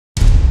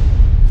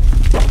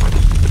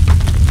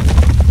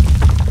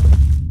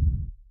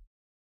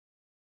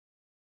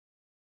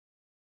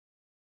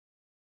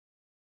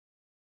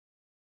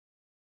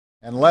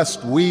And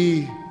lest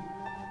we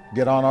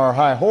get on our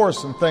high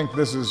horse and think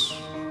this is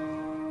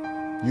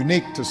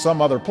unique to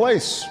some other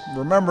place,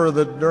 remember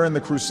that during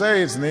the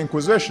Crusades and the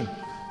Inquisition,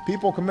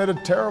 people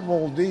committed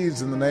terrible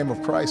deeds in the name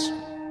of Christ.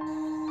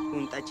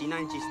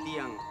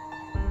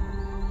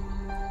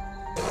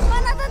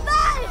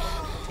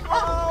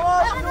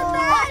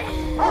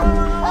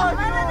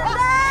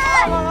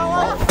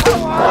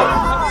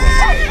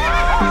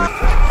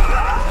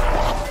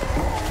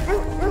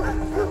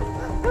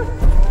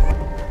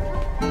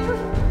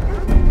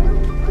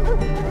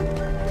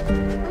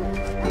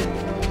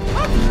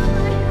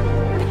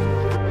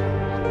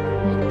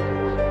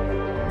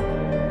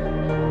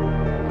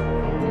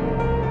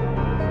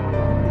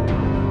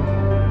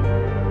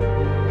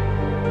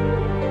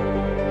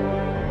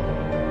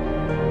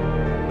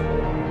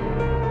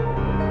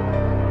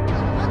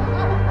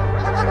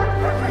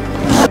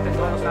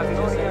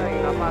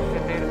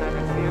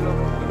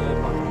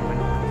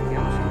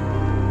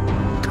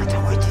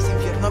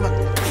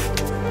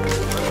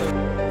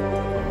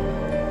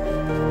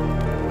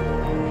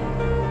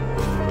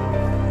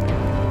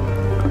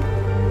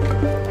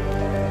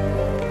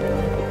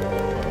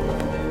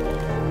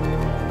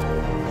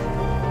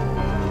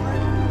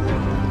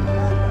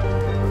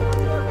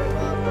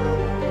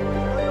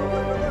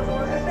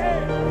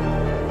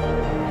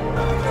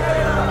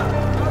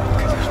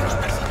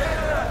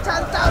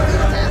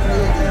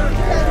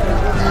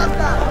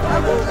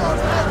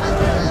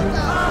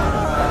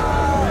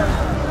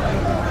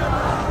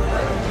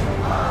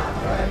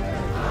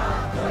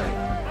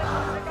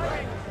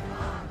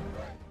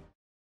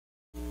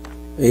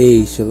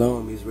 Hey,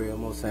 shalom, Israel,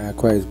 Most High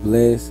Christ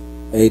bless.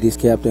 Hey, this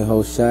Captain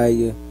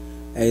Hoshaya.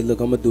 Hey, look,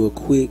 I'm going to do a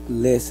quick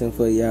lesson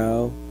for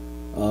y'all.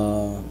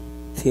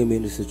 10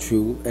 minutes of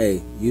truth.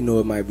 Hey, you know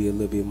it might be a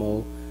little bit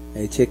more.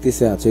 Hey, check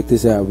this out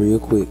real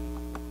quick.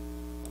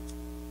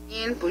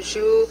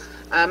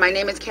 My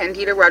name is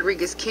Candida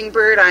Rodriguez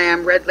Kingbird. I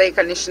am Red Lake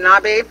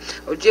Anishinaabe,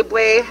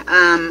 Ojibwe.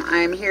 I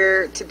am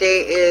here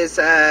today is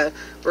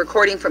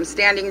recording from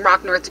Standing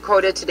Rock, North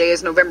Dakota. Today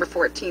is November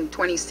 14th,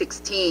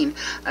 2016.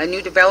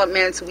 New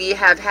developments. We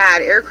have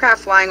had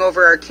aircraft flying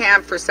over our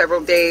camp for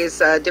several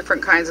days,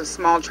 different kinds of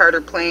small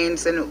charter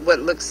planes and what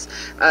looks...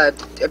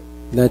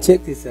 Now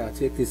check this out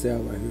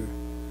right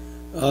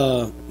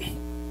here.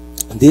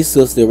 This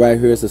sister right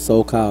here is a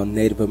so-called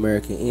Native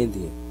American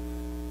Indian.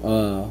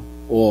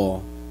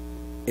 Or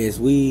as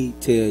we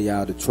tell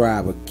y'all, the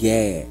tribe of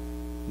Gad.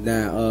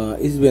 Now,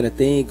 it's been a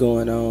thing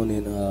going on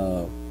in,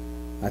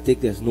 I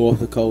think that's North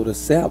Dakota,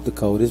 South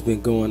Dakota. It's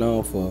been going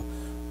on for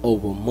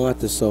over a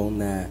month or so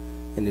now,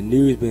 and the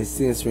news been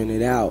censoring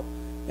it out.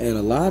 And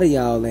a lot of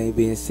y'all ain't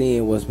been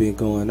seeing what's been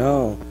going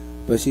on.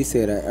 But she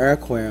said an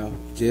aircraft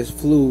just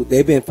flew.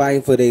 They've been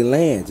fighting for their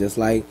land, just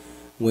like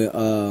when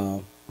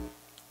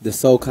the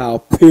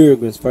so-called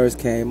pilgrims first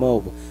came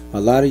over.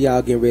 A lot of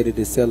y'all getting ready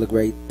to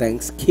celebrate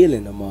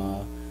ThanksKILLING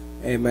tomorrow.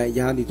 And man,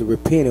 y'all need to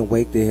repent and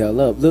wake the hell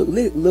up. Look,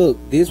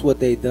 this is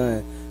what they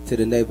done to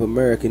the Native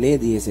American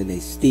Indians, and they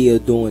still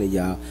doing it,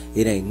 y'all.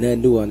 It ain't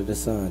nothing new under the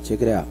sun.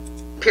 Check it out.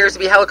 Appears to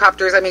be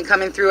helicopters,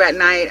 coming through at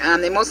night.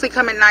 They mostly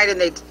come at night and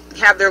they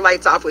have their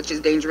lights off, which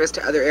is dangerous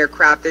to other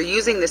aircraft. They're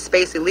using this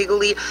space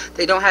illegally.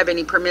 They don't have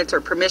any permits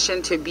or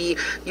permission to be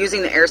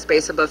using the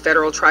airspace above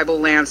federal tribal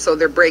lands, so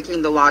they're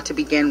breaking the law to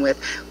begin with.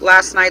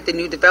 Last night, the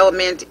new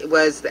development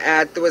was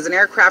that there was an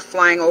aircraft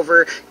flying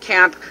over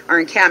our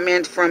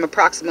encampment from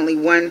approximately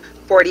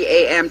 1:40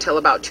 a.m. till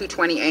about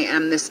 2:20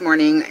 a.m. this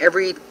morning.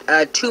 Every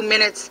 2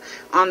 minutes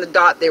on the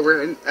dot, they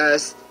were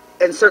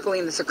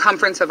encircling the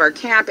circumference of our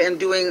camp and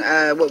doing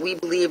what we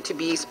believe to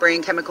be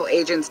spraying chemical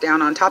agents down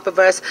on top of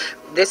us.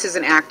 This is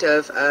an act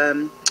of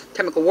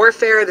chemical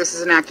warfare. This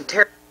is an act of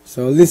terror.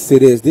 So listen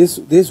to this.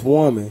 This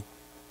woman,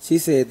 she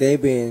said they've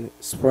been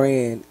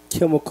spraying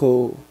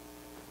chemicals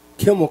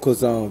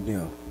on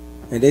them.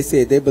 And they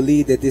said they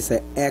believe that this is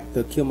an act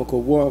of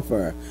chemical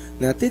warfare.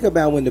 Now think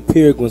about when the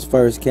pilgrims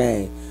first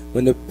came.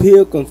 When the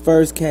pilgrims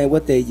first came,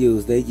 what they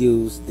used? They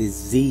used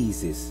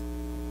diseases.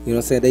 You know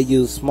what I'm saying? They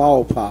used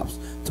smallpox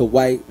to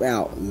wipe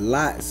out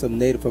lots of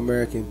Native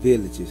American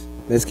villages.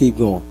 Let's keep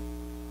going.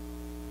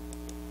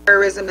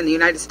 Terrorism in the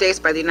United States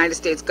by the United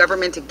States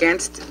government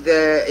against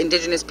the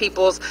indigenous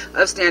peoples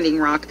of Standing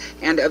Rock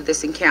and of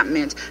this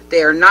encampment.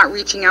 They are not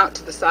reaching out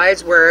to the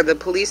sides where the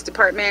police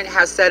department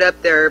has set up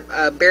their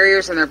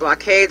barriers and their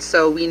blockades,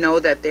 so we know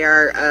that they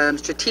are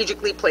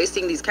strategically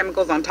placing these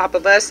chemicals on top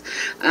of us.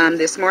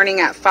 This morning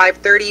at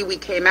 5:30 we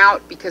came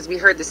out because we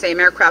heard the same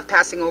aircraft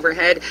passing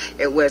overhead.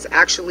 It was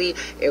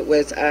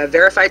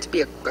verified to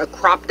be a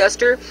crop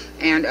duster,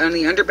 and on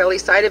the underbelly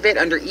side of it,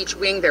 under each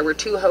wing, there were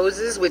 2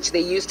 hoses which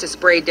they used to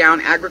spray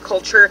down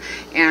agriculture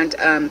and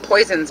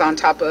poisons on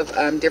top of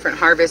different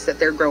harvests that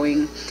they're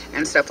growing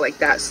and stuff like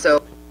that.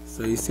 So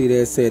you see,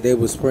 they said they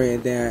were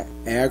spraying down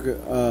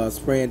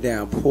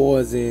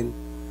poison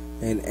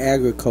and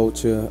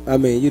agriculture. I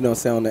mean, you know,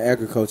 on the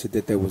agriculture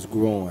that they was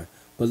growing.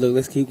 But look,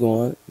 let's keep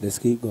going. This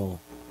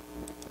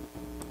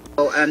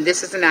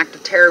is an act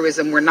of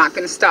terrorism. We're not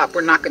going to stop.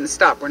 We're not going to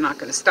stop. We're not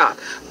going to stop.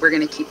 We're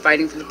going to keep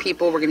fighting for the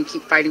people. We're going to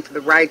keep fighting for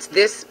the rights.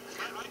 This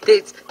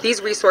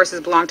These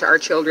resources belong to our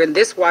children.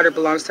 This water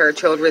belongs to our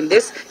children.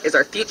 This is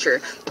our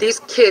future. These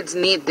kids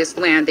need this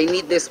land. They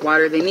need this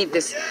water. They need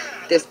these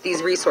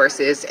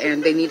resources,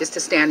 and they need us to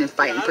stand and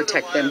fight and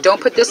protect them. Don't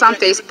put this on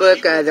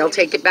Facebook. They'll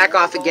take it back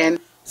off again.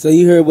 So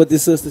you heard what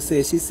this sister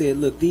said. She said,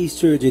 look, these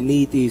children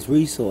need these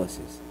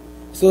resources.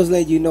 So it's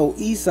like, you know,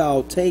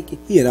 Esau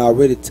he had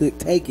already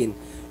taken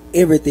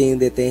everything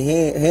that they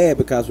had,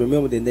 because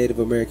remember, the Native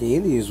American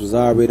Indians was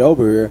already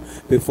over here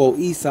before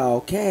Esau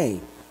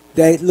came.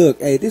 They look,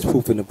 hey, this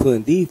proof in the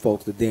pudding. These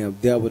folks the damn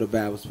devil the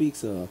Bible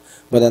speaks of.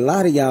 But a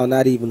lot of y'all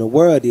not even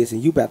aware of this,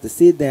 and you about to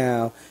sit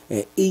down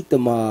and eat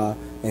them all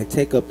and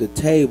take up the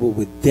table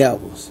with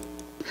devils.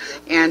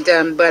 And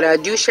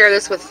but do share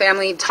this with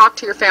family. Talk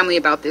to your family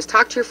about this.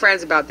 Talk to your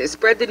friends about this.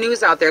 Spread the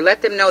news out there.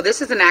 Let them know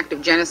this is an act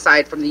of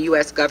genocide from the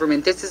U.S.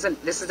 government. This is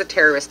a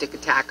terroristic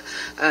attack.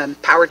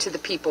 Power to the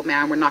people,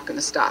 man. We're not going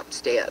to stop.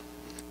 Stay up.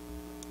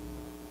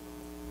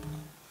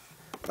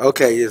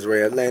 Okay,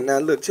 Israel. Now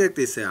look, check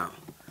this out.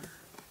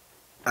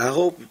 I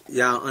hope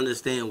y'all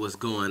understand what's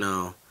going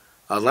on.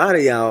 A lot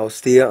of y'all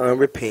still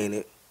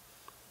unrepentant.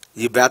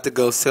 You about to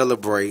go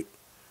celebrate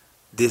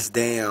this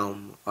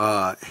damn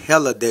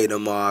holiday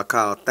tomorrow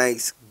called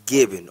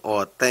Thanksgiving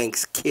or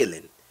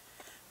ThanksKILLING.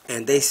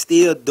 And they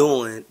still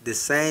doing the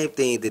same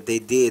thing that they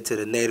did to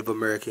the Native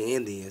American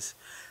Indians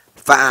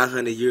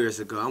 500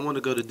 years ago. I want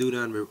to go to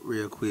Deuteronomy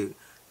real quick,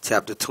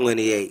 chapter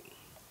 28.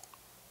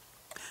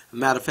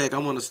 Matter of fact, I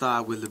want to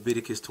start with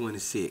Leviticus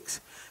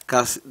 26.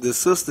 Because the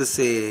sister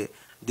said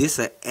this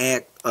is an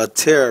act of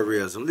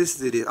terrorism.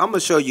 Listen to this. I'm going to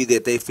show you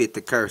that they fit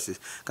the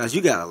curses. Because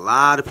you got a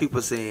lot of people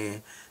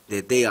saying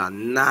that they are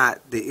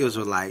not the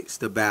Israelites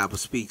the Bible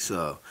speaks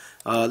of.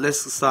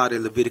 Let's start at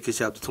Leviticus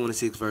chapter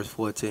 26, verse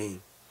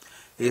 14.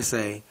 It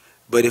say,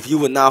 but if you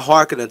would not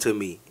hearken unto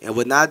me, and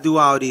would not do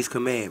all these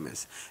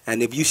commandments,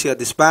 and if you shall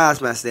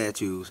despise my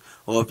statutes,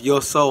 or if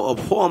your soul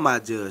abhor my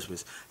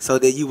judgments, so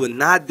that you would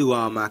not do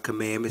all my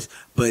commandments,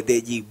 but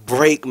that ye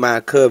break my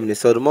covenant.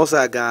 So the Most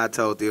High God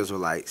told the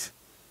Israelites,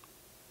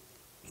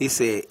 he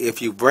said,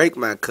 if you break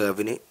my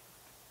covenant,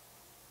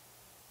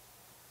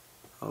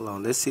 hold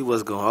on, let's see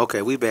what's going on.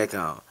 Okay, we back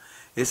on.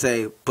 It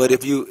say, but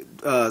if you,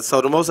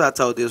 so the Most High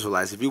told the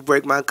Israelites, if you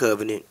break my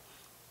covenant,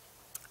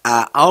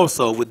 I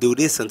also will do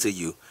this unto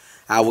you.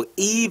 I will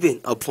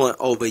even appoint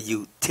over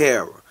you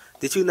terror.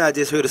 Did you not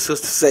just hear the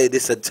sister say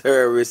this is a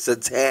terrorist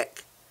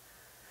attack?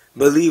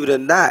 Believe it or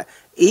not,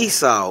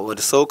 Esau, or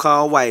the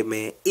so-called white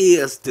man,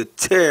 is the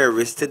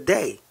terrorist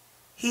today.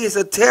 He is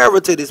a terror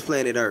to this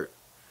planet Earth.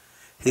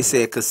 He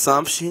said,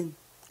 consumption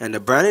and the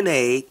burning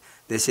egg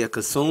that shall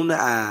consume the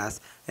eyes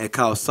and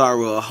cause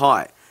sorrow of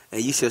heart.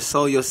 And you shall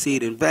sow your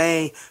seed in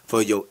vain,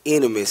 for your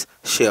enemies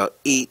shall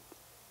eat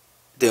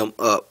them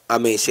up.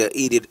 Shall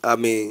eat it.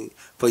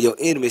 For your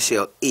enemies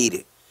shall eat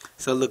it.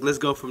 So look, let's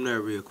go from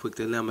there real quick.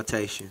 The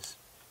Lamentations.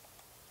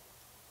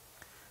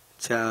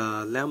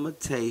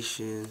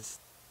 Lamentations.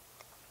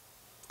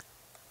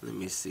 Let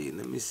me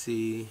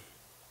see.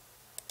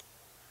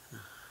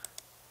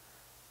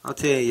 I'm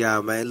telling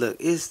y'all, man, look,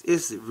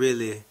 it's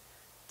really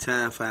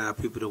time for our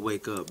people to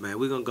wake up, man.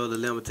 We're going to go to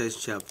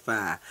Lamentations chapter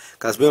 5.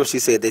 Because remember, she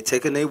said they're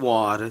taking their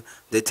water,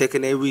 they're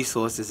taking their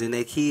resources, and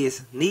their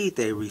kids need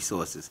their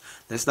resources.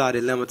 Let's start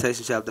at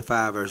Lamentations chapter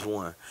 5, verse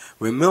 1.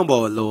 Remember,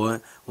 O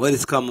Lord, what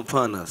is come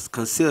upon us.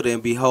 Consider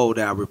and behold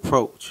our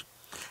reproach.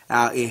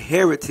 Our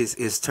inheritance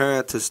is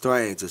turned to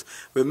strangers.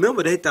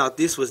 Remember, they thought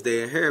this was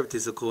their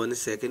inheritance according to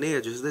 2nd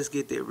Esdras. Let's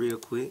get that real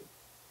quick.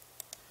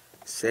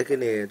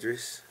 2nd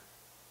Esdras.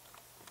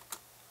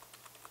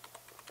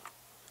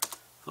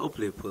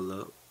 Hopefully it pull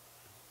up.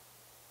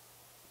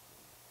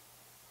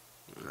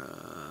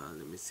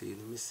 Let me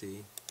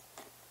see.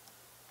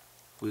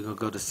 We're going to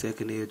go to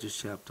 2nd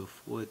Esdras chapter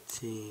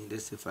 14.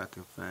 Let's see if I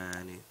can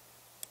find it.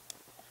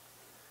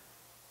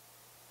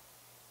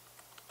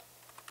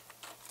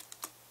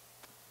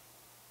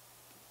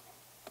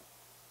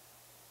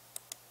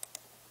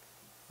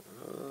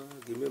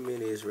 Give me a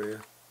minute, Israel.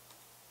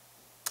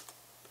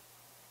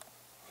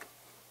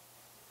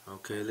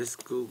 Okay, let's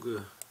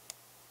Google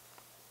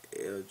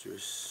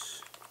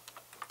Esdras.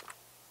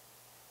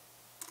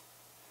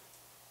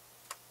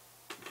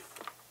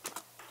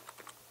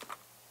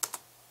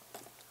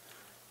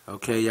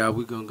 Okay, y'all,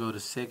 we're going to go to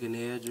 2nd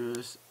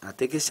Esdras. I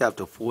think it's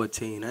chapter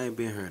 14. I ain't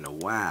been here in a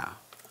while.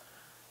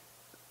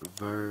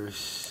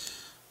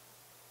 Verse.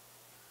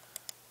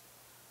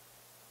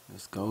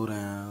 Let's go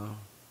down.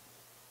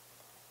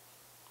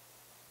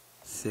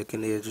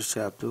 2nd Esdras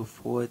chapter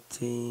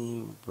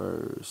 14,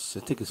 verse, I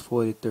think it's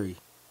 43.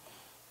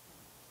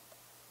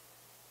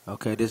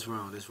 Okay, that's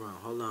wrong.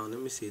 Hold on,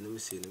 let me see.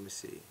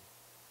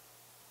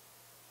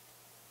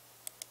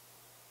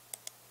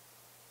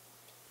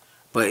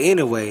 But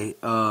anyway,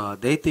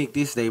 they think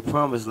this is their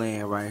promised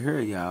land right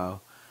here,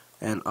 y'all.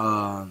 And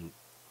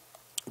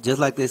just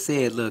like they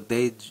said, look,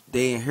 their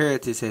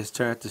inheritance has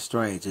turned to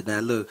strangers. Now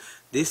look,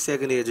 this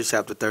 2nd Esdras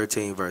chapter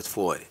 13, verse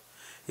 40.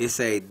 It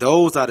say,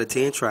 those are the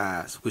 10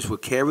 tribes which were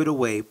carried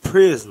away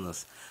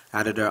prisoners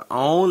out of their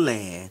own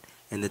land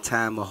in the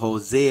time of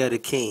Hosea the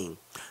king.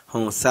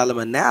 whom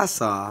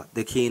Salmanassar,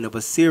 the king of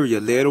Assyria,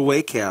 led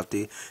away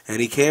captive,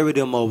 and he carried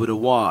them over the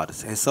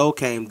waters. And so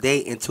came they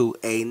into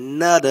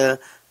another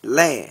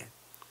land.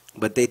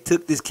 But they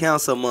took this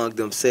counsel among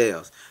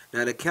themselves.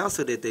 Now the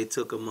counsel that they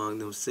took among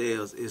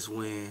themselves is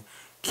when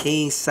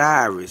King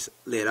Cyrus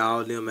led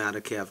all them out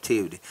of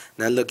captivity.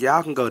 Now look,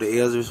 y'all can go to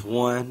Ezra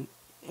 1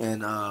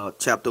 and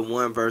chapter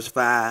 1 verse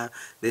 5.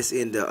 That's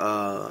in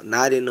the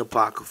not in the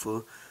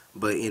Apocrypha,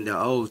 but in the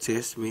Old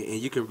Testament, and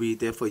you can read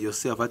that for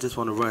yourself. I just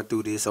want to run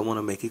through this. I want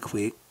to make it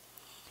quick.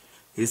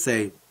 It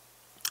say,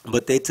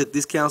 but they took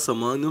this counsel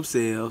among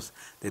themselves,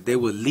 that they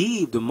would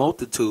leave the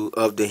multitude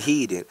of the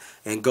heathen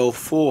and go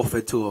forth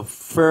into a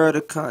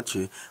further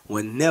country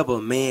where never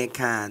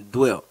mankind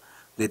dwelt,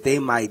 that they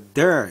might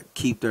there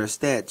keep their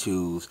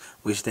statutes,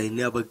 which they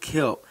never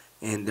kept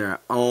in their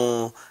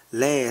own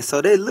land.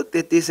 So they looked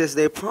at this as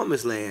their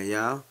promised land,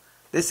 y'all.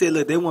 They said,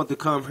 look, they want to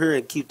come here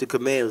and keep the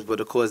commandments, but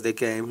of course they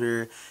came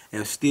here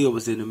and still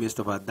was in the midst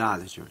of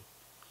idolatry.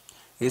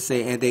 It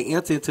say, and they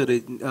entered into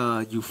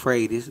the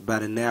Euphrates by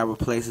the narrow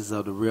places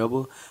of the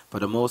river, for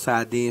the Most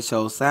High then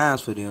showed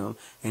signs for them,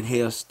 and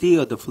held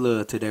still the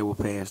flood till they were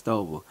passed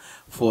over.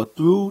 For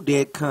through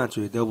that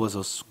country there was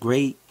a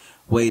great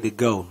way to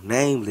go,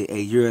 namely a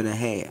year and a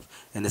half.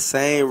 And the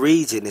same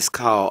region is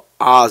called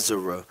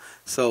Ozra.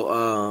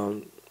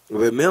 So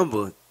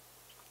remember,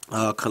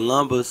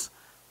 Columbus,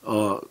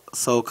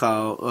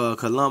 so-called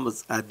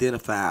Columbus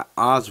identified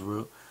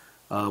Ozra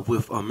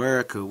with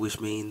America,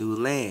 which means new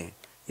land.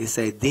 It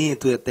say, then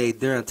that they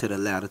there until the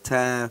latter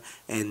time,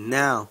 and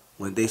now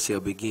when they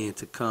shall begin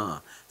to come.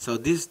 So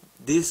this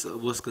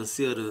was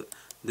considered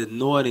the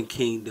northern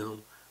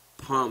kingdom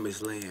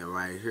promised land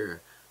right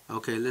here.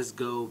 Okay, let's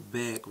go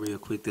back real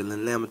quick to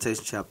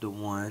Lamentations chapter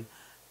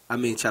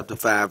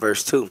 5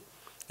 verse 2.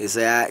 It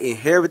say, our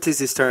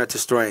inheritance is turned to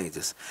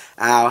strangers,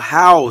 our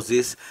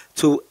houses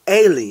to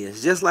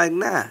aliens. Just like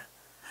now,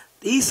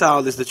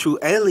 Esau is the true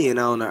alien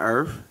on the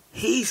earth.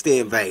 He's the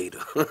invader.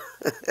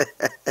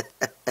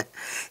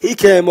 He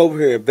came over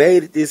here,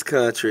 invaded this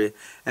country,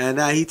 and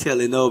now he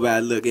telling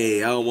nobody, look,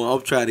 hey,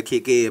 I'm trying to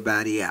kick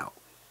everybody out.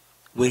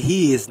 When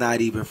he is not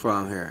even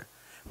from here.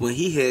 When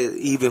he had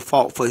even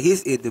fought for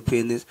his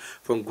independence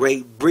from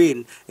Great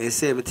Britain in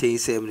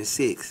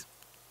 1776.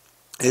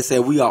 It said,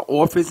 we are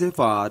orphans and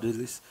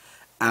fatherless.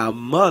 Our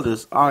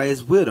mothers are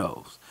as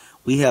widows.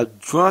 We have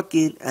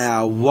drunken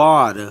our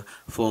water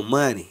for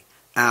money.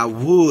 Our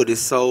wood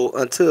is sold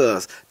unto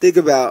us. Think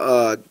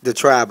about the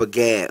tribe of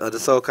Gad, or the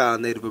so-called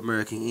Native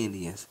American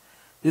Indians.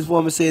 This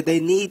woman said they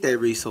need their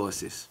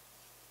resources.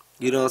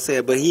 You know what I'm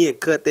saying? But he had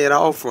cut that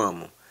off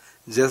from them.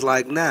 Just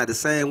like now, the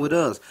same with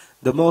us.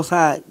 The Most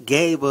High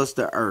gave us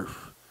the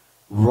earth.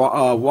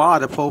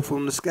 Water fall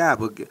from the sky,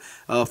 but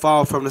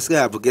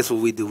guess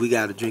what we do? We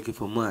got to drink it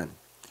for money.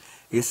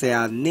 It say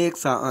our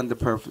necks are under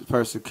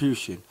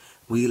persecution.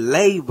 We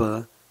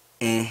labor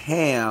and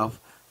have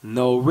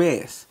no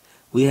rest.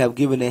 We have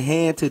given a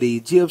hand to the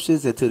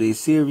Egyptians and to the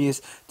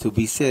Assyrians to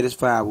be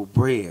satisfied with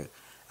bread.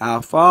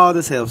 Our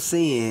fathers have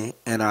sinned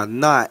and are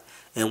not,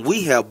 and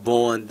we have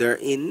borne their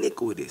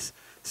iniquities.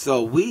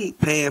 So we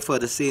paying for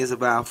the sins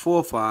of our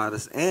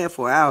forefathers and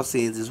for our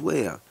sins as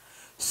well.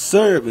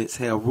 Servants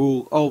have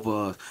ruled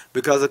over us,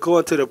 because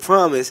according to the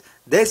promise,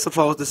 they're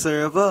supposed to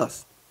serve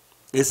us.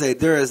 It say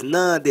there is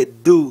none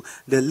that do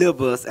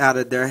deliver us out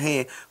of their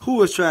hand.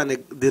 Who is trying to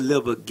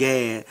deliver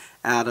Gad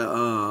out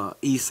of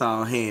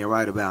Esau's hand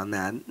right about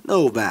now?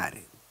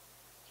 Nobody.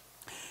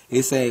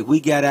 It say we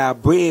got our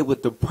bread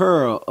with the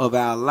pearl of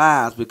our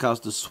lives, because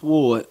the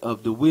sword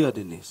of the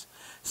wilderness.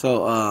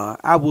 So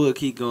I would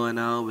keep going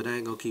on, but I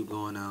ain't gonna keep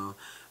going on.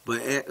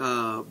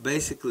 But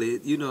basically,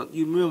 you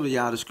remember,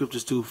 y'all, the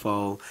scriptures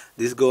twofold.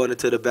 This going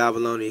into the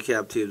Babylonian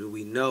captivity,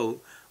 we know,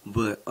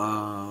 but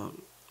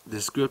the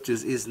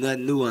scriptures is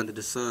nothing new under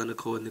the sun,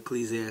 according to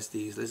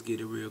Ecclesiastes. Let's get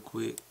it real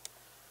quick.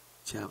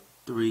 Chapter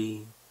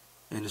 3.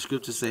 And the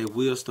scriptures say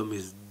wisdom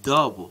is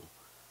double.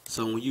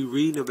 So when you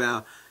read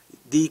about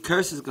these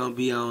curses going to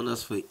be on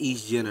us for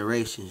each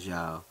generation,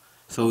 y'all.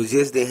 So it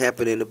just didn't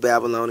happen in the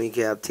Babylonian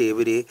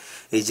captivity.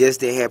 It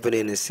just didn't happen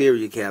in the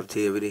Syria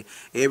captivity.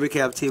 Every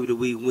captivity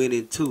we went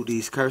into,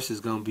 these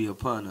curses going to be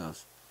upon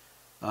us.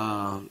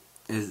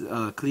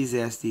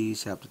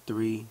 Ecclesiastes chapter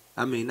 3.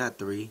 I mean, not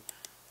 3.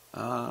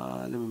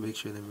 Let me make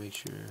sure.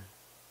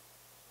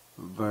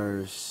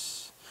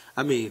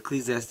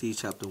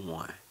 Ecclesiastes chapter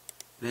 1.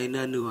 There ain't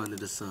nothing new under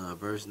the sun.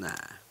 Verse 9.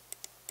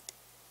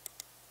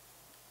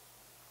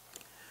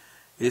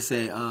 It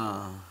say,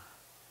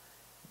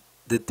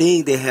 the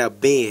thing that have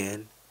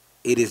been,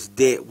 it is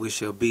that which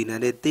shall be. Now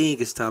that thing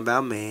is talking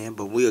about man,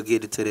 but we'll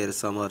get into that at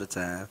some other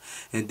time.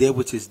 And that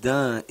which is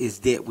done is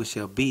that which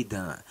shall be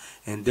done.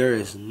 And there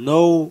is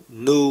no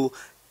new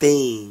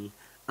thing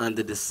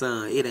under the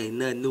sun. It ain't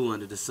nothing new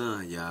under the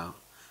sun, y'all.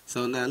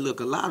 So now look,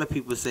 a lot of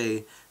people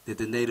say that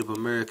the Native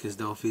Americans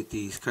don't fit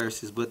these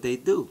curses, but they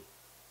do.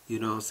 You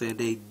know what I'm saying?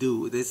 They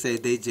do. They say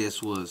they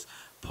just was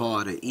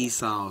part of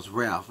Esau's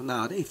wrath.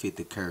 No, they fit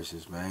the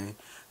curses, man.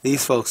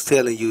 These folks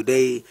telling you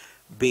they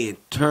being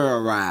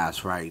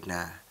terrorized right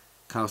now.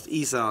 Because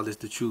Esau is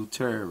the true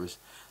terrorist.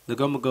 Look,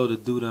 I'm going to go to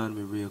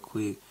Deuteronomy real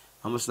quick.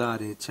 I'm going to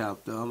start at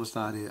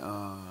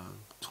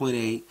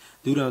 28.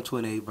 Deuteronomy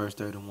 28, verse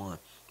 31.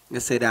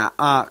 It said, thy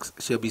ox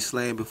shall be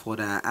slain before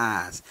thy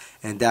eyes,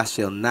 and thou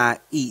shalt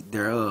not eat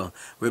thereof.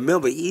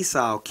 Remember,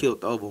 Esau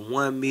killed over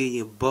 1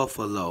 million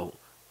buffalo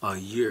a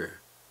year.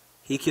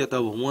 He killed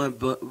over 1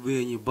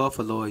 million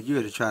buffalo a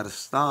year to try to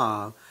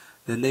starve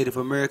the Native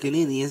American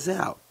Indians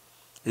out.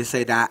 It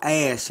say, thy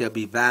ass shall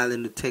be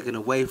violently taken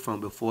away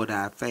from before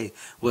thy face.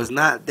 Was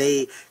not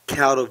they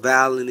cattle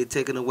violently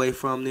taken away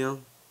from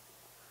them?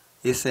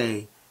 It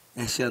say,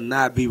 and shall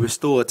not be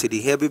restored to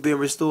thee. Have it been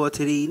restored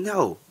to thee?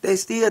 No. They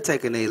still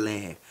taking their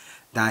land.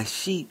 Thy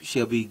sheep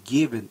shall be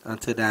given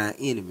unto thine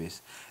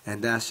enemies,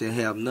 and thou shalt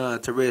have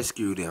none to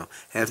rescue them.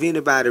 Have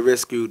anybody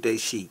rescued their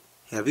sheep?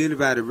 Have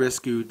anybody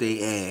rescued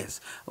their ass?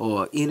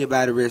 Or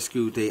anybody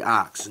rescued their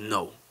ox?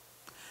 No.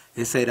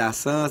 It say, thy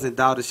sons and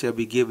daughters shall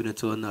be given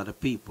unto another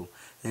people,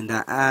 and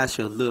thy eyes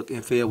shall look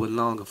and fare with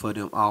longer for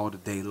them all the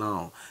day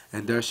long,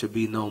 and there shall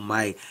be no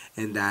might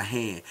in thy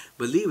hand.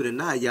 Believe it or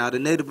not, y'all, the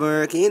Native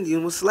American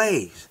Indians were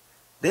slaves.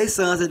 Their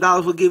sons and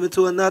daughters were given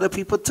to another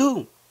people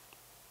too.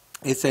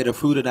 It say, the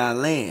fruit of thy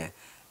land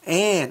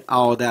and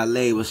all thy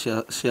labor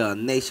shall a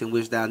nation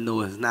which thou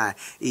knowest not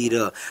eat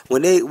up.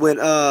 When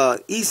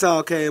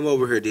Esau came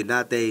over here, did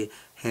not they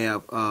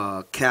have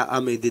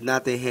did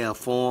not they have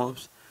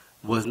farms?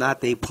 Was not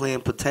they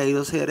planting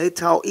potatoes here? They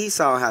taught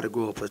Esau how to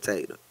grow a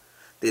potato.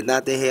 Did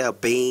not they have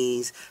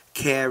beans,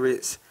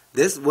 carrots?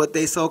 This is what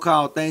they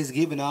so-called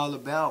Thanksgiving all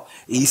about.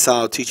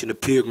 Esau teaching the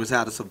pilgrims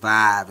how to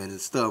survive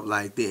and stuff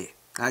like that.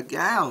 I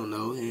don't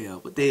know. Hell,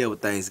 what the hell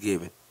with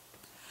Thanksgiving?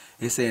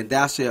 It said,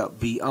 thou shalt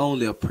be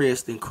only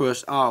oppressed and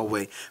crushed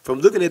always. From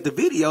looking at the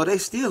video, they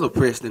still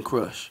oppressed and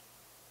crushed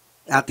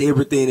after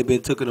everything had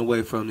been taken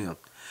away from them.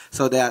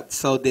 So that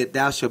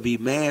thou shalt be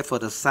mad for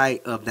the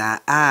sight of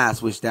thy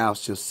eyes which thou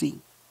shalt see.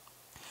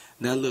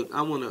 Now look,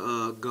 I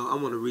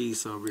wanna read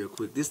something real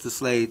quick. This is the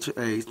slave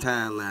trade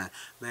timeline.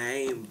 Man, I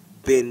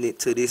ain't been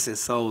into this in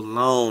so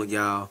long,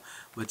 y'all.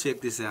 But check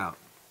this out.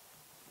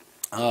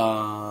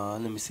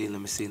 Let me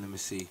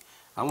see.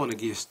 I wanna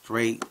get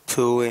straight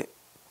to it.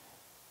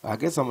 I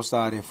guess I'm gonna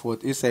start in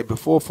it say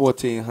before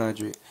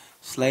 1400,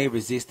 slave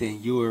resisted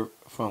in Europe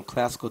from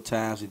classical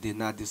times. It did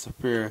not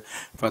disappear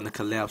from the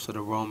collapse of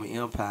the Roman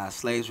Empire.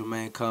 Slaves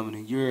remained common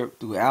in Europe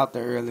throughout the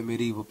early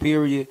medieval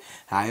period.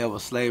 However,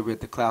 slavery at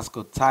the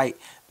classical type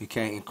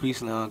became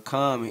increasingly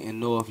uncommon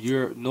in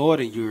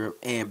Northern Europe,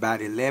 and by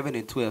the 11th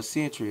and 12th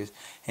centuries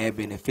had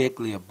been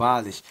effectively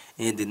abolished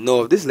in the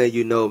North. This let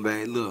you know,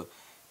 man, look,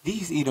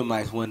 these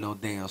Edomites weren't no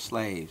damn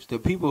slaves. The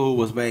people who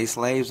was made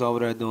slaves over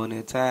there during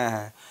that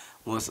time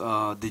was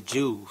the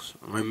Jews.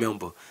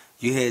 Remember,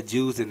 you had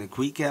Jews in the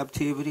Greek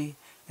captivity,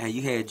 and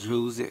you had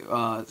Jews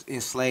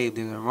enslaved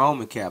in the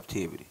Roman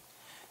captivity.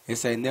 It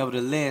say,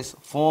 nevertheless,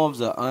 forms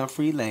of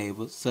unfree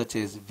labor, such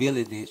as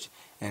village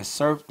and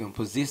serfdom,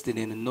 persisted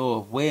in the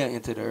North well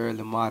into the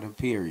early modern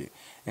period,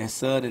 and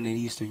Southern and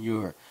Eastern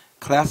Europe.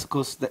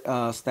 Classical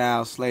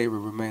style slavery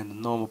remained the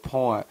normal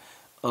part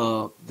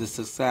of the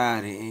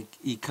society and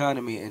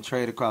economy, and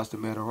trade across the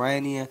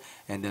Mediterranean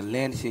and the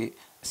Atlantic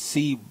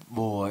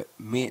seaboard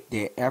meant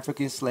that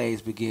African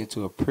slaves began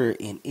to appear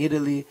in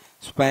Italy,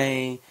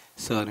 Spain,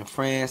 southern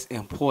France,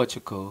 and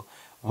Portugal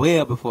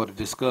well before the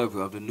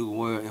discovery of the New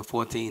World in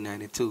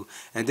 1492.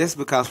 And that's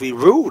because we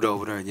ruled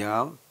over there,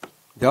 y'all.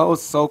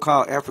 Those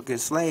so-called African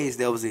slaves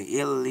that was in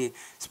Italy,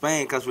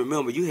 Spain, because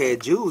remember, you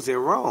had Jews in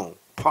Rome.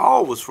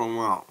 Paul was from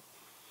Rome.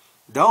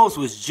 Those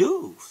was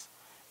Jews,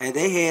 and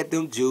they had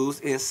them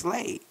Jews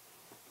enslaved.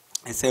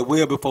 And said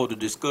well before the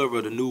discovery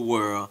of the New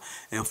World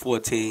in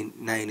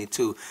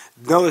 1492.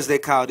 Notice they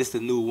call this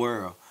the New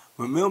World.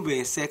 Remember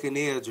in 2nd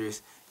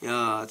Esdras,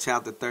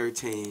 chapter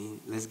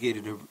 13, let's get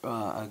it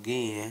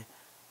again.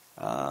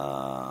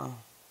 Let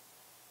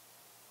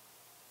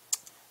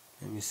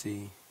me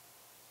see.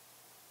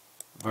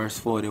 Verse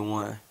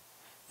 41.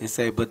 It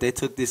say, but they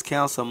took this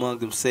counsel among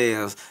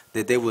themselves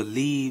that they would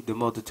leave the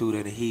multitude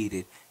of the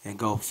heathen and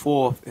go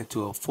forth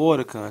into a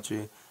further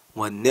country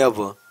where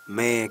never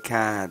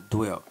mankind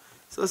dwelt.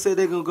 So it said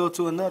they're going to go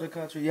to another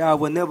country, y'all,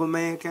 where never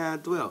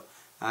mankind dwelt.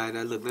 All right,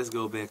 now look, let's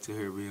go back to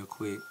here real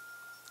quick.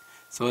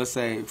 So it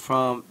say,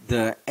 from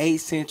the 8th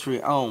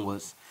century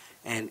onwards,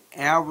 an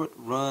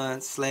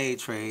Arab-run slave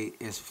trade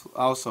is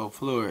also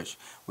flourished,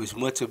 which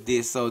much of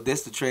this, so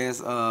that's the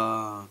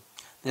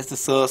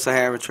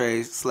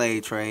sub-Saharan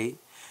slave trade,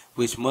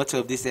 which much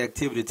of this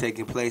activity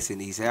taking place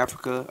in East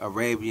Africa,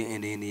 Arabia,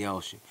 and the Indian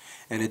Ocean.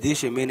 In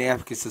addition, many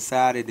African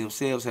societies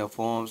themselves have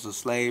forms of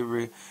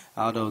slavery,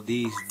 although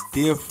these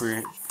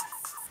different.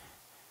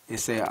 It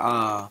say,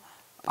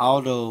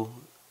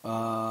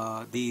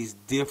 these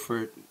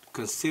differ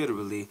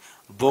considerably,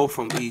 both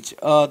from each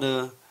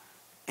other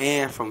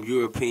and from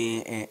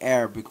European and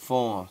Arabic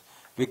forms.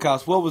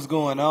 Because what was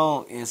going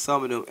on in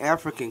some of them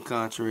African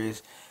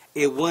countries,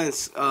 it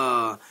was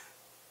a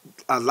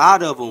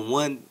lot of them.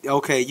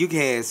 You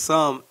had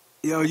some,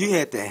 you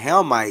had the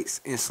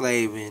Hamites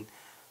enslaving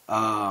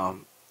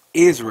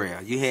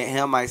Israel. You had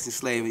Hamites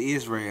enslaved in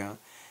Israel.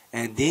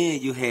 And then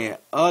you had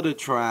other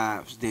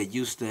tribes that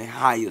used to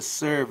hire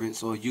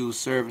servants or use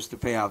servants to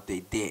pay off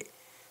their debt.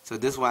 So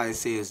that's why it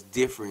says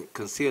different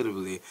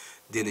considerably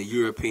than the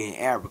European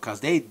Arab, because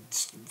they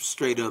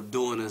straight up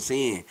doing us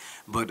in.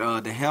 But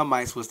the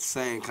Hamites was the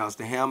same, because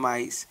the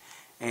Hamites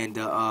and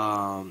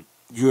the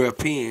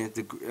Europeans,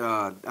 the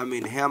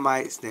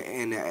Hamites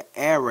and the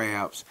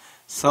Arabs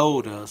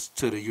sold us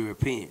to the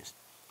Europeans.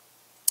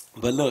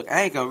 But look,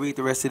 I ain't going to read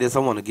the rest of this. I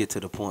want to get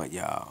to the point,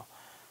 y'all.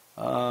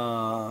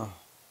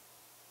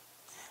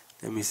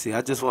 Let me see.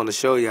 I just want to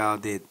show y'all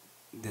that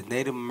the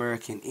Native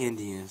American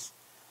Indians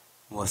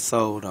were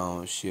sold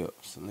on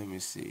ships. Let me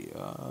see.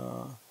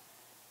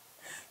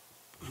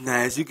 Now,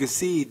 as you can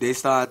see, they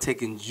started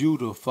taking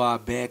Judah far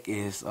back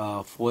as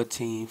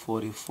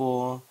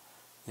 1444.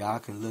 Y'all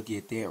can look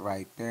at that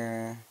right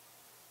there.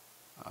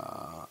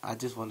 I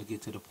just want to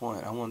get to the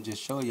point. I want to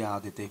just show y'all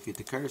that they fit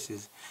the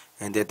curses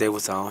and that they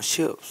was on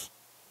ships.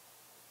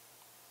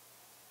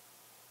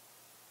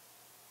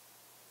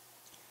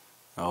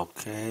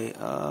 Okay,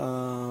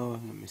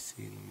 let me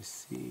see.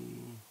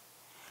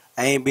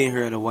 I ain't been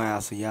here in a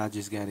while, so y'all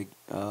just gotta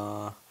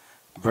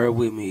bear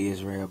with me,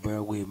 Israel.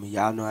 Bear with me.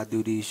 Y'all know I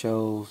do these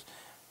shows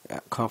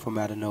come from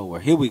out of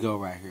nowhere. Here we go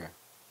right here.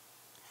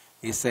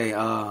 It say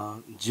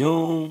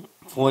June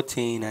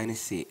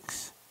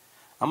 1496.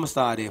 I'm gonna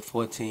start at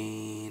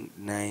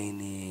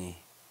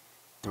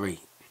 1493.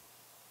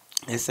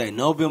 It say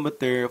November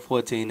 3rd,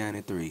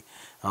 1493.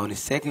 On his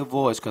second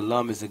voyage,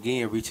 Columbus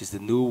again reaches the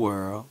New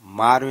World,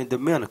 modern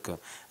Dominica.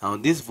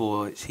 On this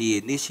voyage, he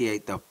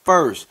initiated the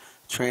first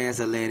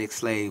transatlantic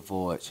slave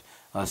voyage,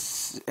 a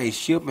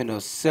shipment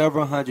of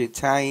several hundred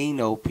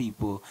Taino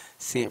people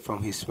sent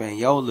from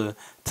Hispaniola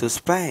to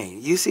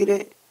Spain. You see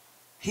that?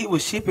 He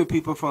was shipping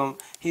people from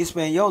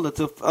Hispaniola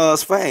to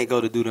Spain.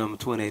 Go to Deuteronomy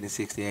 28 and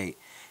 68.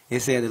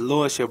 It said, the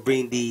Lord shall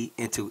bring thee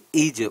into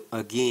Egypt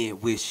again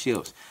with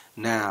ships.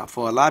 Now,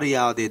 for a lot of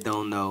y'all that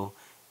don't know,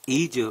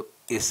 Egypt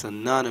is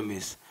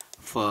synonymous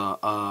for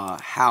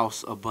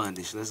house of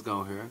bondage. Let's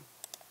go here.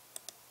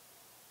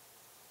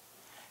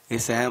 It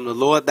said, I am the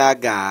Lord thy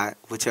God,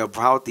 which have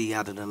brought thee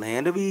out of the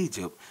land of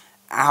Egypt,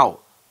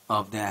 out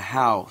of the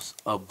house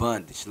of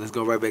bondage. Let's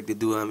go right back to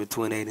Deuteronomy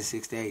 28 and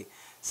 68.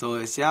 So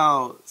as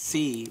y'all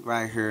see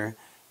right here,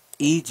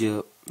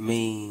 Egypt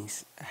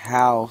means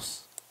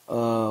house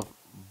of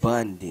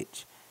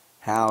bondage.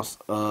 House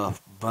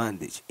of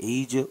bondage.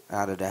 Egypt,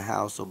 out of the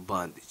house of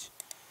bondage.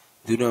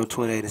 Deuteronomy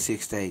 28 and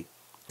 68.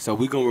 So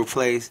we're going to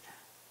replace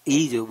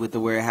Egypt with the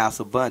word house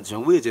of bondage.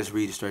 And we'll just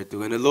read it straight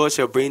through. And the Lord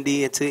shall bring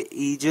thee into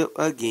Egypt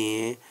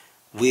again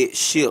with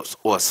ships,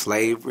 or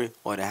slavery,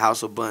 or the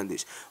house of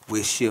bondage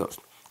with ships.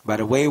 By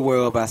the way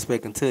whereof I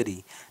spake unto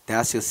thee,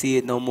 thou shalt see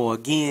it no more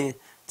again.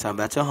 Talking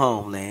about your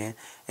homeland.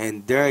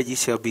 And there ye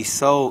shall be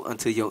sold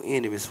unto your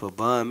enemies for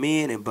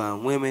bondmen and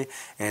bondwomen,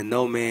 and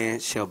no man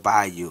shall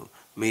buy you.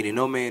 Meaning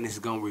no man is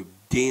going to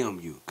redeem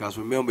you. Because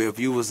remember, if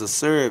you was a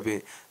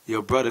servant,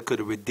 your brother could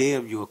have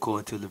redeemed you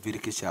according to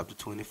Leviticus chapter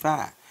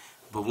 25.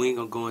 But we ain't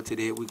going to go into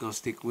that. We're going to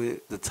stick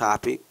with the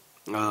topic.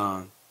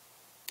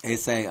 It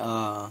say,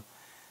 on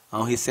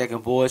his second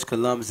voyage,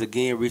 Columbus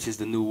again reaches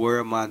the New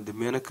World, modern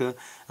Dominica.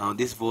 On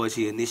this voyage,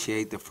 he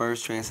initiated the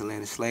first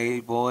transatlantic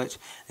slave voyage,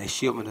 a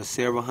shipment of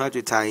several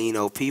hundred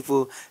Taino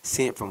people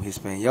sent from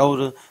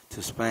Hispaniola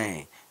to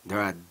Spain. There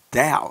are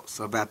doubts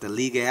about the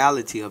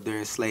legality of their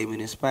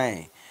enslavement in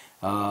Spain.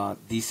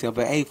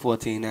 December 8,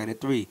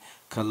 1493,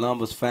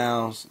 Columbus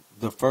founds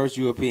the first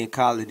European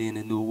colony in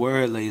the New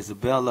World, La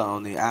Isabella,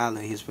 on the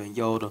island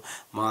Hispaniola,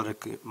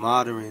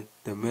 modern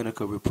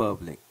Dominican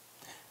Republic.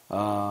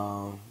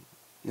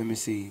 Let me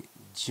see,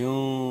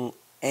 June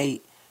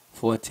 8,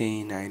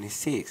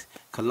 1496.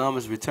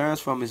 Columbus returns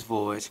from his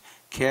voyage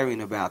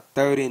carrying about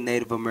 30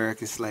 Native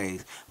American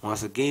slaves.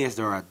 Once again,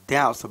 there are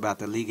doubts about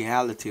the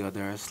legality of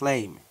their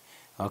enslavement.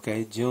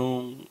 Okay,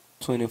 June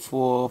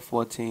 24,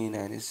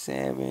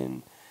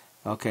 1497.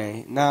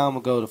 Okay, now I'm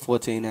going to go to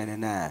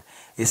 1499.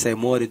 It say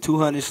more than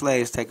 200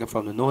 slaves taken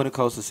from the northern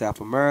coast of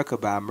South America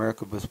by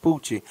America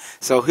Vespucci.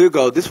 So here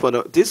go,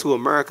 this who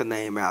America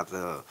named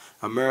after,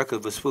 America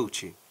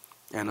Vespucci.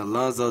 And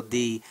Alonzo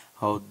D.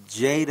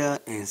 Hojeda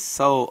and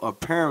Saul,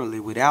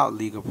 apparently without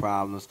legal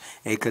problems,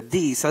 and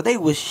Cadiz. So they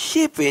was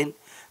shipping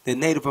the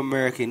Native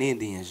American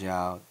Indians,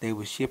 y'all. They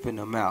was shipping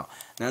them out.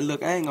 Now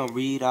look, I ain't going to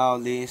read all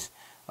this.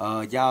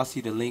 Y'all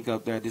see the link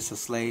up there. This is a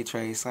slave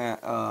trade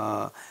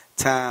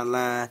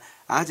timeline.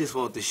 I just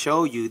want to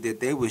show you that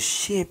they was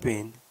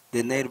shipping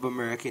the Native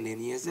American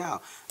Indians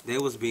out. They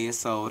was being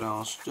sold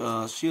on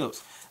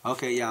ships.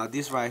 Okay, y'all,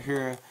 this right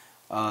here,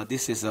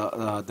 this is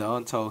the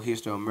untold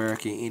history of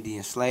American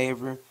Indian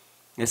slavery.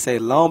 It say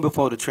long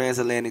before the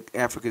transatlantic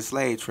African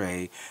slave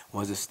trade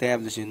was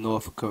established in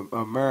North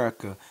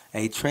America,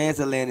 a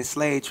transatlantic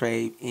slave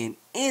trade in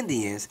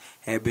Indians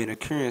had been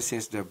occurring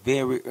since the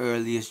very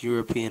earliest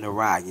European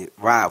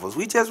arrivals.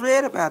 We just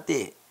read about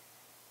that.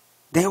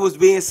 They was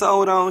being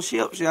sold on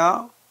ships,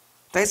 y'all.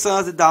 Their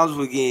sons and daughters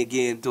were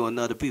getting to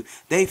another people.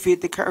 They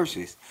fit the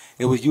curses.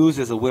 It was used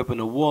as a weapon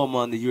of war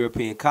among the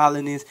European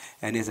colonists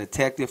and is a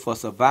tactic for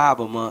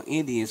survival among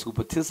Indians who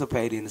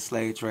participated in the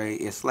slave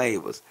trade as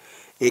slavers.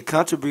 It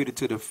contributed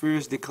to the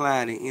fierce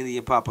decline in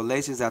Indian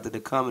populations after the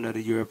coming of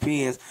the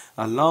Europeans,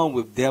 along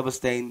with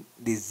devastating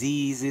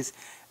disease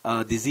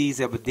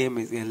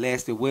epidemics, and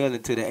lasted well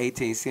into the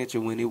 18th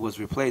century when it was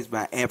replaced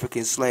by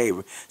African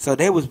slavery. So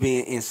they was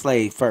being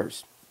enslaved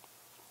first,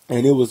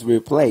 and it was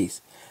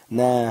replaced.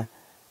 Now,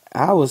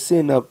 I was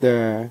sitting up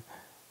there.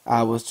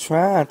 I was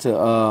trying to.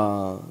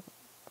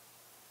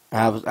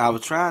 I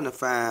was trying to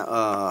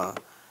find.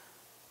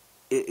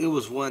 It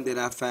was one that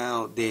I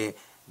found that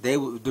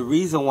the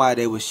reason why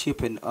they were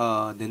shipping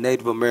the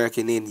Native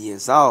American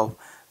Indians off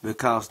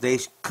because they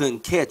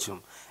couldn't catch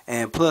them,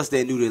 and plus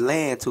they knew the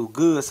land too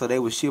good, so they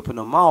were shipping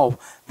them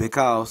off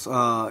because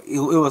it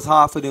was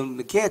hard for them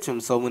to catch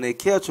them. So when they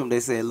catch them, they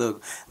said,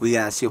 "Look, we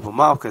gotta ship them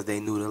off because they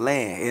knew the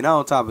land." And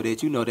on top of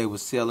that, they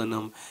was selling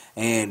them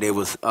and they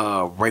was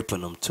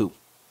raping them too.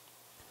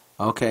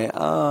 Okay,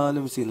 let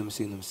me see.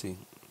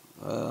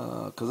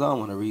 Because I don't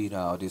want to read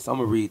all this. I'm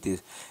going to read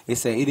this. It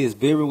says, it is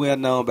very well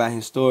known by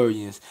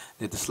historians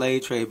that the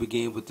slave trade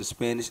began with the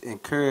Spanish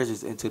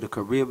incursions into the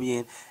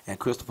Caribbean and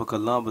Christopher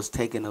Columbus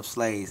taking up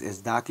slaves, as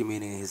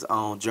documented in his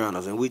own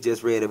journals. And we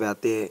just read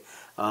about that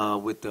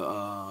with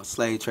the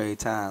slave trade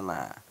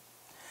timeline.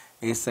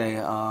 It say,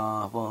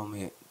 hold on a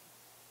minute.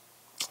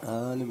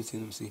 Let me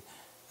see.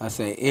 I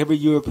say every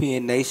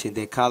European nation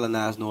that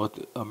colonized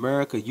North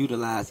America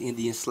utilized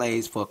Indian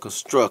slaves for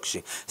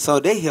construction. So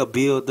they helped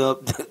build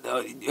up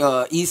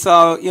the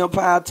Esau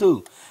Empire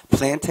too.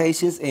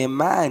 Plantations and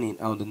mining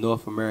on the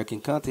North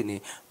American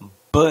continent,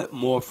 but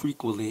more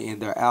frequently in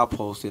their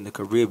outposts in the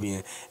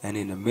Caribbean and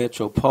in the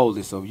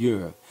metropolis of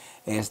Europe.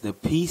 As the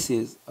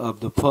pieces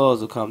of the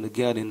puzzle come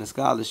together in the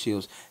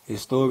scholarships,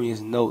 historians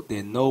note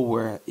that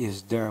nowhere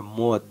is there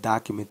more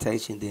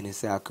documentation than in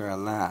South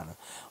Carolina,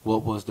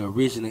 what was the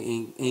original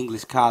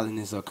English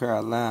colonies of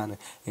Carolina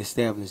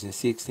established in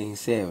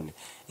 1670.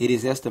 It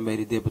is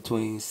estimated that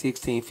between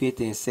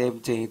 1650 and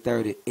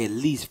 1730, at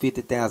least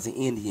 50,000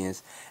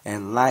 Indians,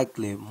 and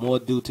likely more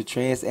due to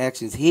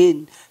transactions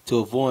hidden to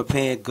avoid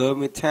paying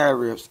government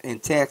tariffs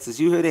and taxes.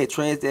 You heard that,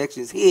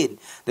 transactions hidden.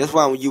 That's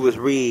why when you was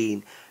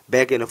reading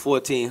back in the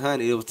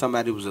 1400s, it was talking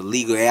about it was a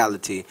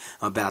legality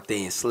about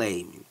their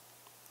enslavement.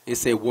 It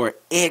said were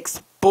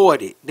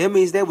exported. That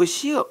means they were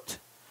shipped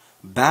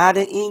by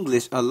the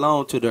English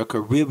along to their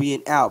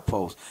Caribbean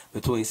outposts.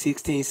 Between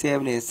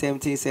 1670 and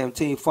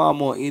 1717, far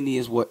more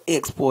Indians were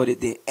exported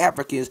than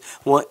Africans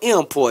were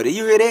imported.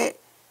 You hear that?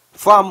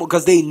 Far more,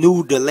 because they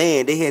knew the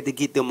land. They had to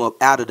get them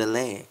up out of the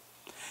land.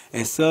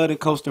 In southern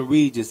coastal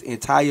regions,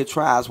 entire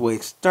tribes were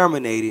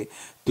exterminated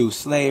through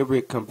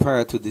slavery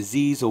compared to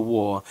disease or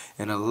war,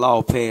 and a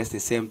law passed in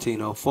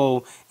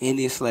 1704.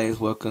 Indian slaves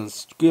were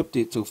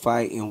conscripted to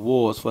fight in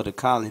wars for the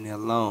colony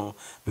alone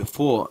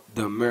before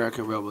the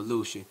American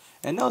Revolution.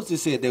 And notice it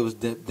said they was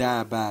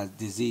dying by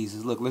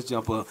diseases. Look, let's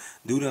jump up.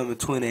 Deuteronomy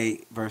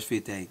 28, verse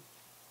 58.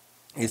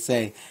 It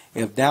say,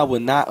 if thou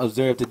wilt not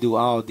observe to do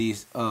all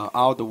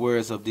the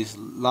words of this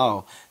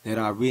law that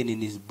are written in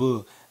this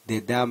book,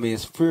 that thou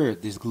mayest fear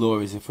this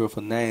glorious and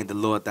fearful name, the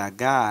Lord thy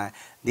God,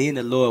 then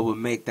the Lord will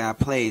make thy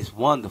plagues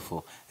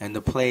wonderful, and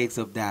the plagues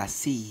of thy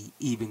seed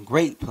even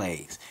great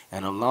plagues,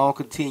 and of long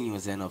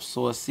continuance, and of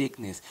sore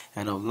sickness,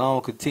 and of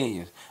long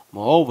continuance.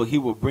 Moreover, he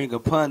will bring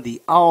upon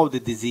thee all the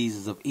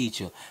diseases of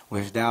Egypt,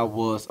 which thou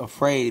wast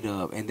afraid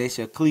of, and they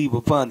shall cleave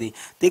upon thee.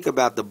 Think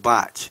about the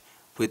botch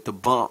with the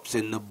bumps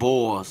and the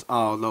boils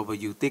all over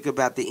you. Think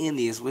about the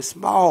Indians with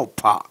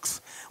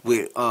smallpox,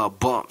 with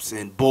bumps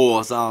and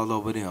boils all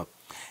over them.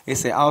 It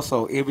said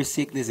also, every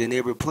sickness and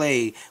every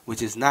plague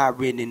which is not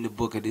written in the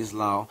book of this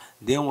law,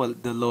 then will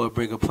the Lord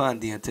bring upon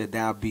thee until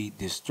thou be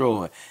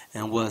destroyed.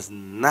 And was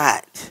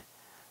not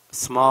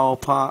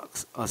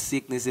smallpox, a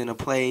sickness, and a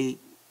plague,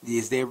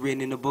 is that written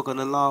in the book of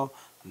the law?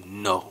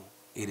 No,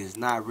 it is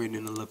not written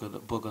in the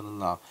book of the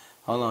law.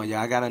 Hold on, y'all.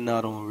 I got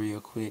another one real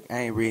quick.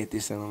 I ain't read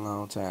this in a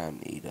long time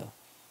neither.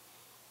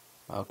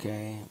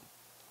 Okay.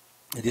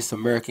 This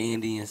American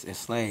Indians and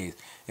slaves.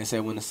 It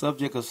said when the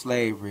subject of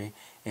slavery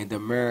in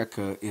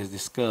America is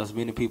discussed,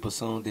 many people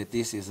assume that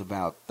this is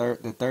about the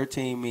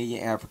 13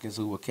 million Africans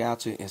who were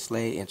captured,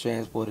 enslaved, and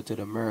transported to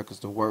the Americas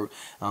to work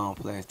on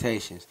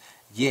plantations.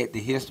 Yet the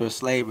history of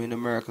slavery in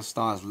America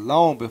starts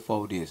long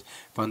before this.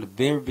 From the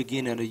very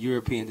beginning of the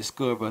European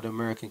discovery of the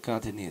American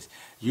continents,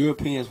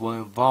 Europeans were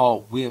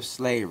involved with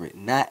slavery,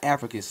 not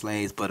African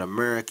slaves, but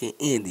American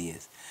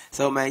Indians.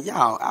 So, man,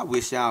 y'all, I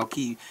wish y'all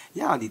need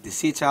to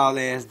sit y'all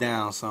ass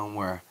down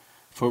somewhere.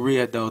 For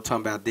real, though,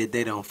 talking about that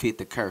they don't fit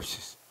the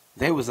curses.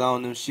 They was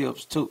on them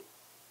ships, too.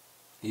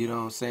 You know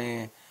what I'm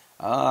saying?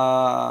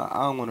 I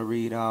don't want to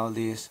read all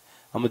this.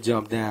 I'm going to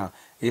jump down.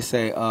 It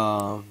say,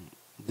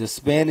 the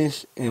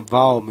Spanish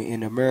involvement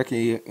in the American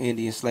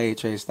Indian slave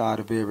trade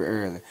started very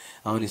early.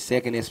 On the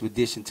second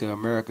expedition to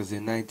Americas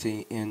in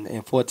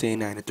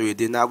 1493.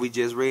 Did not we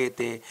just read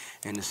that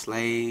in the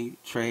slave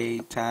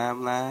trade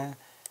timeline?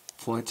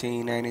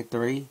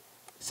 1493.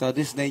 So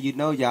this let you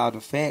know, y'all, the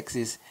facts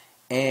is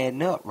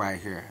adding up right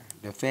here.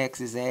 The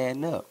facts is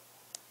adding up.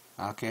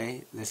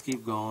 Okay, let's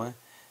keep going.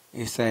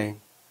 It say,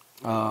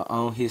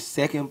 on his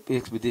second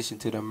expedition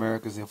to the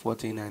Americas in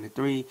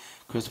 1493,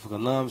 Christopher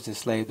Columbus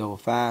enslaved over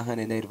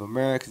 500 Native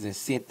Americans and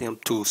sent them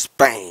to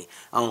Spain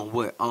on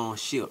what? On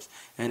ships.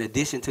 In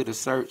addition to the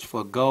search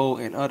for gold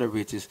and other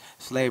riches,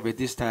 slavery at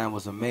this time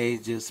was a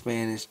major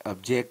Spanish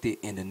objective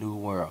in the New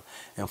World.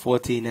 In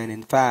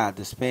 1495,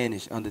 the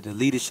Spanish, under the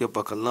leadership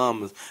of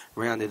Columbus,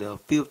 rounded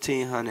up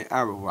 1,500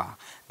 Arawak.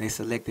 They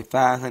selected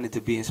 500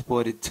 to be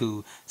exported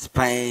to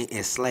Spain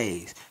as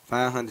slaves,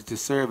 500 to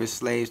serve as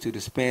slaves to the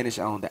Spanish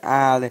on the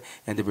island,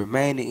 and the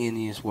remaining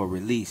Indians were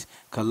released.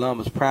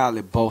 Columbus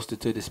proudly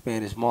boasted to the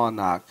Spanish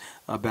monarch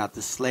about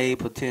the slave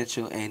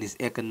potential and its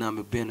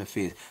economic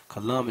benefits.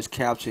 Columbus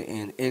captured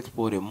and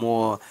exported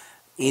more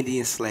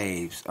Indian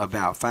slaves,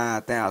 about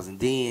 5,000,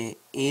 than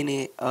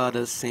any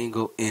other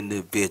single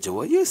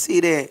individual. You see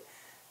that?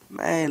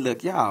 Man,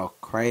 look, y'all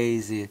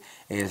crazy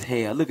as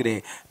hell. Look at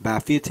that. By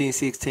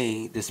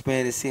 1516, the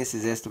Spanish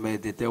census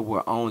estimated that there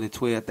were only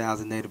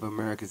 12,000 Native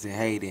Americans in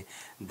Haiti,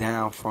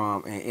 down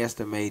from an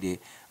estimated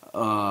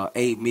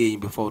 8 million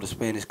before the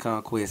Spanish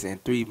conquest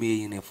and 3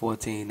 million in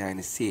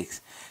 1496.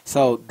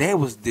 So they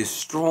was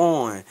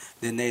destroying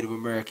the Native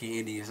American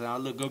Indians. So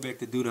look, go back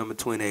to do number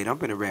 28. I'm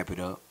going to wrap it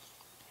up.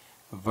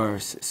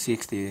 Verse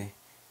 63.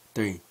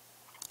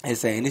 It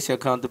say, and it shall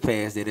come to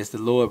pass that as the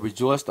Lord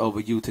rejoiced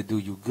over you to do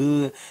you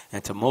good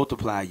and to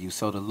multiply you,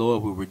 so the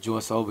Lord will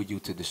rejoice over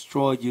you to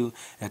destroy you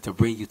and to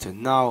bring you to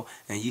naught,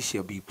 and ye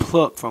shall be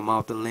plucked from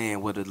off the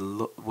land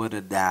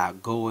whither thou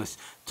goest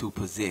to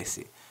possess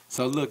it.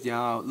 So look,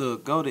 y'all,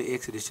 look, go to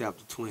Exodus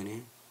chapter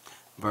 20,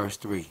 verse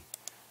 3.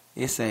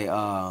 It say,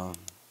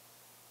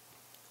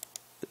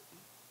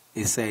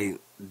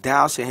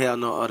 thou shalt have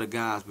no other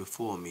gods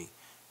before me.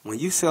 When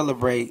you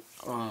celebrate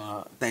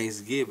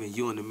Thanksgiving,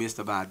 you're in the midst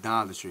of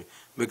idolatry.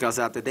 Because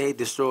after they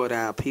destroyed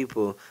our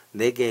people,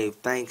 they gave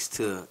thanks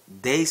to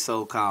their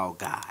so-called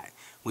God,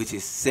 which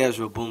is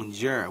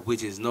Sezra-Bunjer,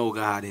 which is no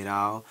God at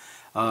all.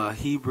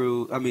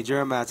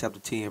 Jeremiah chapter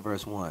 10,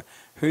 verse 1.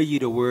 Hear ye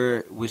the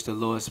word which the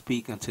Lord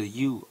speak unto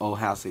you, O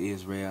house of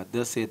Israel.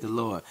 Thus saith the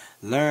Lord,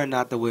 learn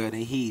not the way of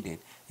the heathen,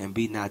 and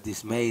be not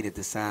dismayed at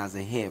the signs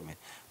of heaven.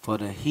 For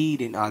the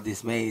heathen are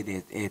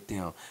dismayed at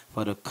them.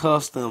 For the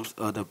customs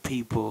of the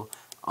people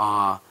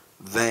are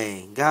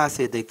vain. God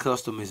said their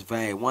custom is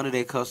vain. One of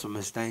their customs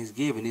is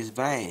Thanksgiving. It's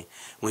vain.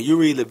 When you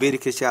read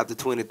Leviticus chapter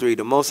 23,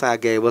 the Most High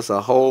gave us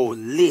a whole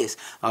list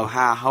of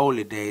high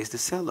holy days to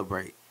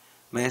celebrate.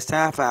 Man, it's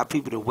time for our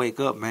people to wake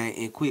up, man,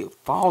 and quit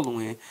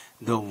following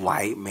the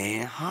white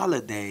man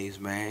holidays,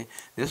 man.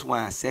 That's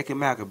why in 2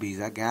 Maccabees,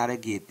 I gotta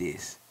get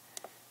this.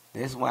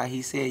 That's why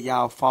he said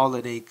y'all follow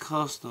their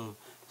custom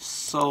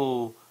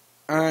so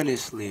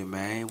earnestly,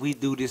 man. We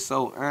do this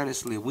so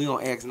earnestly. We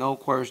don't ask no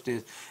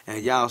questions,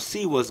 and y'all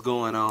see what's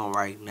going on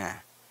right now.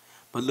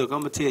 But look,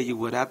 I'm going to tell you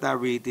what. After I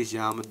read this,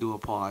 y'all, I'm going to do a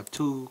part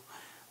 2.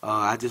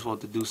 I just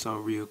want to do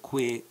something real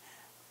quick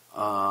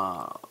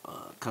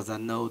because I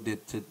know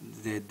that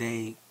the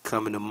day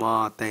coming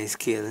tomorrow,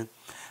 ThanksKILLING.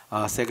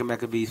 2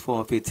 Maccabees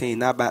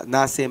 4:15,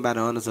 not sent by the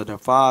honors of their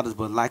fathers,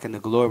 but liking the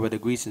glory of the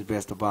Grecians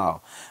best of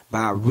all.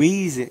 By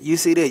reason, you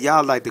see that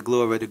y'all like the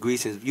glory of the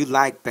Grecians. You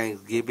like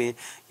Thanksgiving,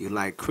 you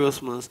like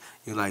Christmas,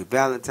 you like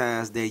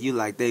Valentine's Day, you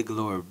like their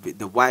glory,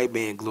 the white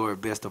man glory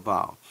best of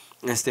all.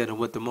 Instead of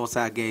what the Most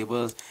High gave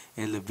us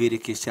in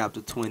Leviticus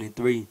chapter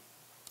 23,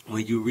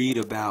 when you read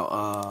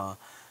about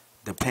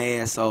the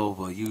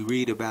Passover, you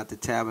read about the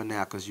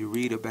tabernacles, you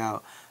read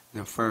about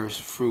the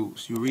first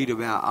fruits, you read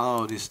about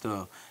all this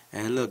stuff.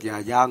 And look,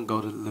 y'all can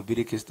go to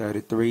Leviticus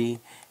 33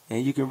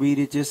 and you can read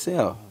it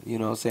yourself. You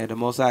know what I'm saying? The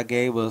Most High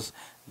gave us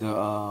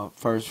the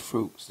first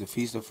fruits, the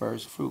Feast of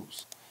First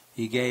Fruits.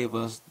 He gave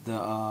us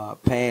the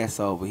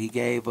Passover. He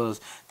gave us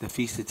the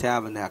Feast of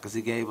Tabernacles.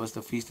 He gave us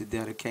the Feast of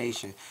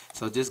Dedication.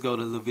 So just go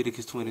to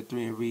Leviticus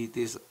 23 and read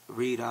this.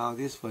 Read all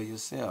this for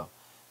yourself.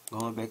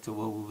 Going back to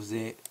what we was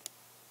at.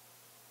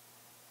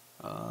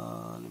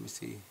 Let me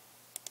see.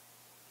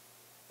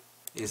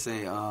 It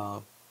say,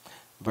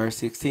 verse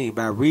 16,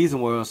 by reason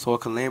whereof sore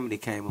calamity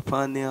came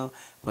upon them,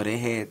 for they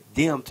had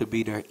them to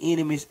be their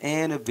enemies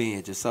and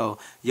avengers. So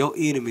your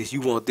enemies,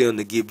 you want them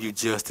to give you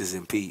justice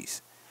and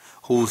peace,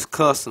 whose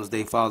customs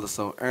they follow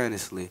so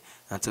earnestly,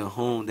 unto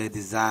whom they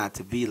desire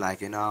to be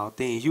like in all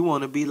things. You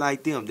want to be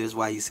like them. That's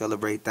why you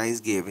celebrate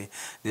Thanksgiving.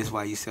 That's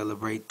why you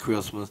celebrate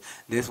Christmas.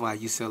 That's why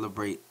you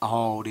celebrate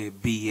all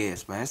that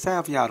BS, man. It's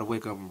time for y'all to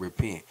wake up and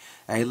repent.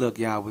 Hey, look,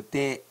 y'all, with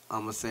that,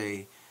 I'm going to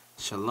say,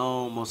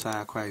 Shalom, Most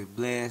High Christ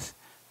bless.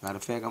 Matter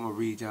of fact, I'm going to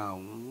read y'all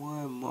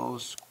one more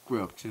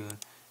scripture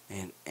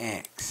in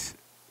Acts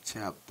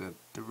chapter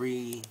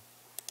 3,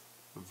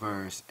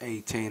 verse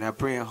 18. I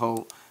pray and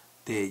hope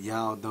that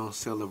y'all don't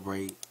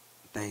celebrate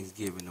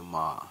Thanksgiving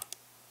tomorrow.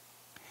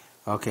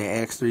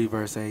 Okay, Acts 3,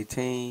 verse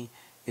 18.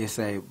 It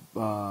say,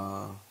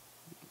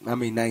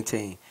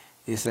 19.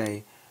 It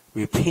say,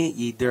 repent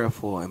ye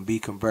therefore and be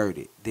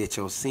converted, that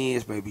your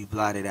sins may be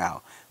blotted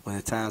out, when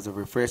the times of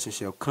refreshing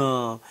shall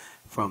come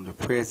from the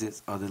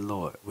presence of the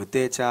Lord. With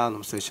that, y'all, I'm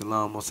going to say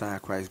shalom, most high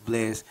Christ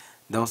bless.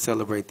 Don't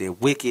celebrate that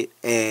wicked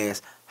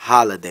ass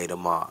holiday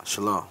tomorrow.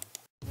 Shalom.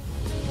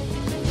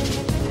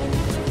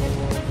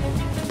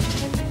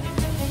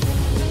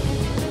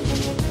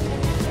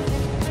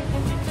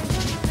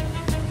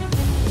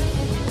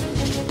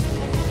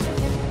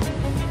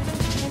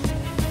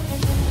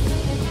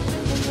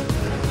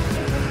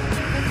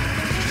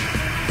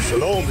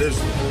 Shalom,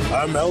 Israel.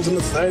 I'm Elder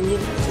Nathaniel,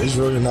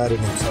 Israel United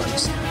in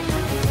Christ.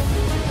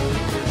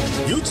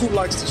 YouTube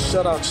likes to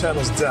shut our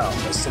channels down,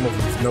 as some of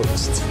you have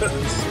noticed,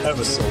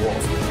 ever so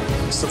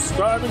often.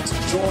 Subscribing to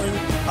join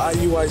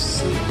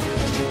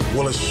IUIC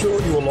will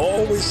assure you will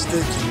always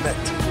stay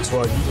connected to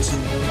our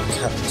YouTube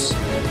accounts.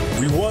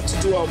 We want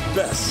to do our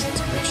best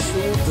to make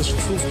sure this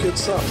truth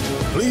gets out.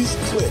 Please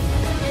click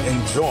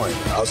and join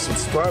our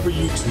subscriber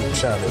YouTube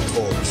channel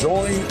called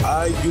Join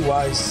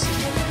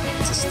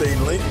IUIC to stay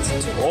linked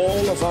to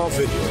all of our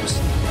videos.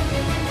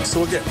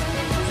 So again,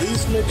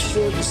 please make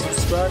sure you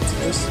subscribe to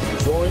this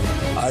Join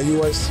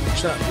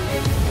IUIC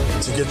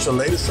channel to get your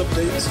latest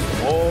updates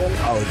from all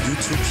our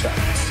YouTube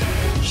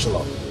channels.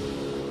 Shalom.